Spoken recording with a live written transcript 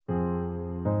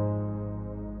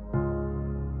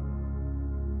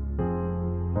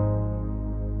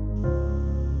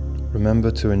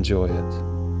Remember to enjoy it.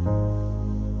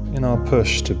 In our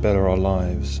push to better our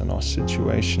lives and our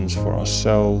situations for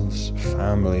ourselves,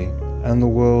 family, and the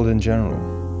world in general,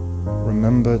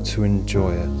 remember to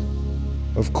enjoy it.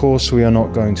 Of course, we are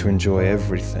not going to enjoy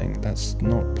everything. That's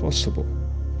not possible.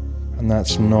 And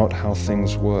that's not how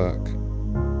things work.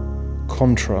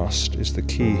 Contrast is the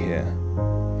key here.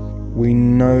 We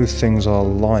know things are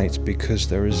light because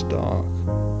there is dark.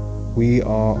 We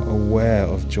are aware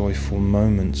of joyful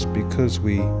moments because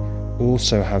we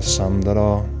also have some that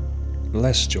are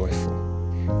less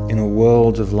joyful. In a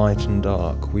world of light and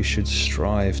dark, we should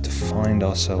strive to find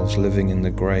ourselves living in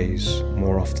the greys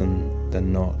more often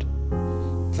than not.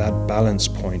 That balance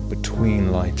point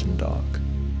between light and dark.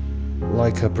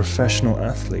 Like a professional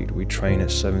athlete, we train at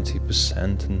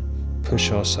 70% and push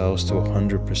ourselves to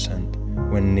 100%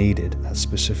 when needed at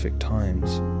specific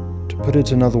times. To put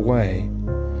it another way,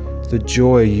 the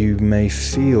joy you may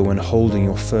feel when holding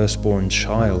your firstborn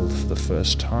child for the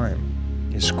first time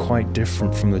is quite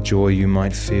different from the joy you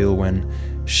might feel when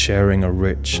sharing a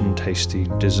rich and tasty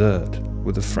dessert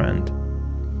with a friend.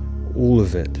 All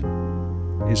of it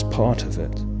is part of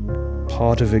it.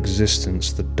 Part of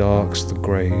existence, the darks, the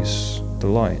greys, the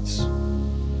lights.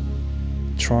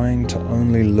 Trying to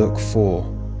only look for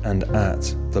and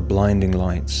at the blinding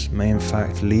lights may in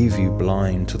fact leave you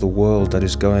blind to the world that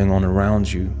is going on around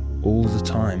you all the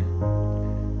time.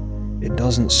 It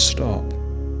doesn't stop,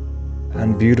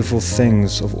 and beautiful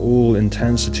things of all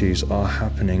intensities are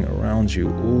happening around you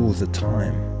all the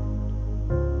time.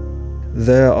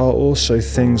 There are also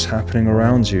things happening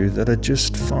around you that are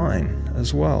just fine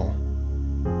as well.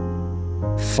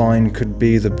 Fine could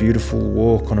be the beautiful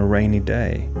walk on a rainy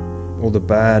day, or the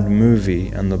bad movie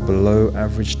and the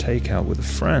below-average takeout with a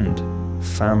friend,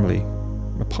 family,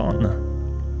 a partner.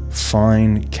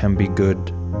 Fine can be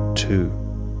good too.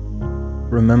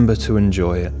 Remember to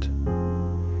enjoy it.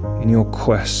 In your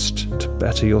quest to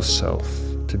better yourself,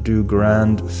 to do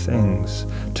grand things,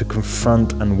 to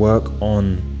confront and work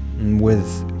on and with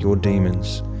your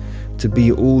demons, to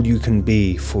be all you can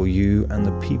be for you and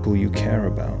the people you care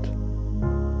about.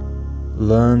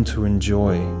 Learn to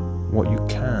enjoy what you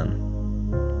can.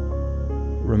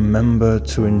 Remember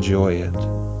to enjoy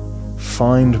it.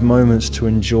 Find moments to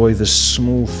enjoy the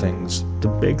small things, the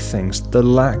big things, the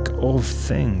lack of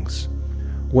things.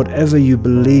 Whatever you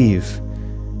believe,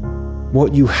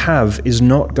 what you have is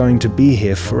not going to be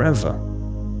here forever.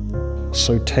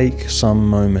 So take some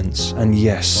moments, and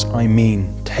yes, I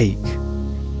mean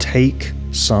take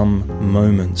some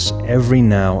moments every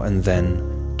now and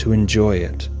then to enjoy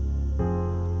it.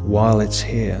 While it's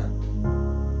here,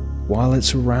 while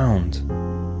it's around,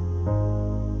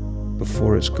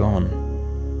 before it's gone.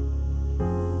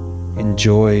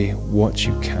 Enjoy what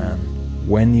you can,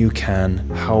 when you can,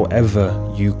 however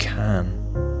you can.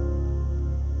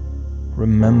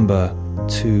 Remember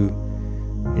to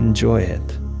enjoy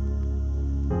it.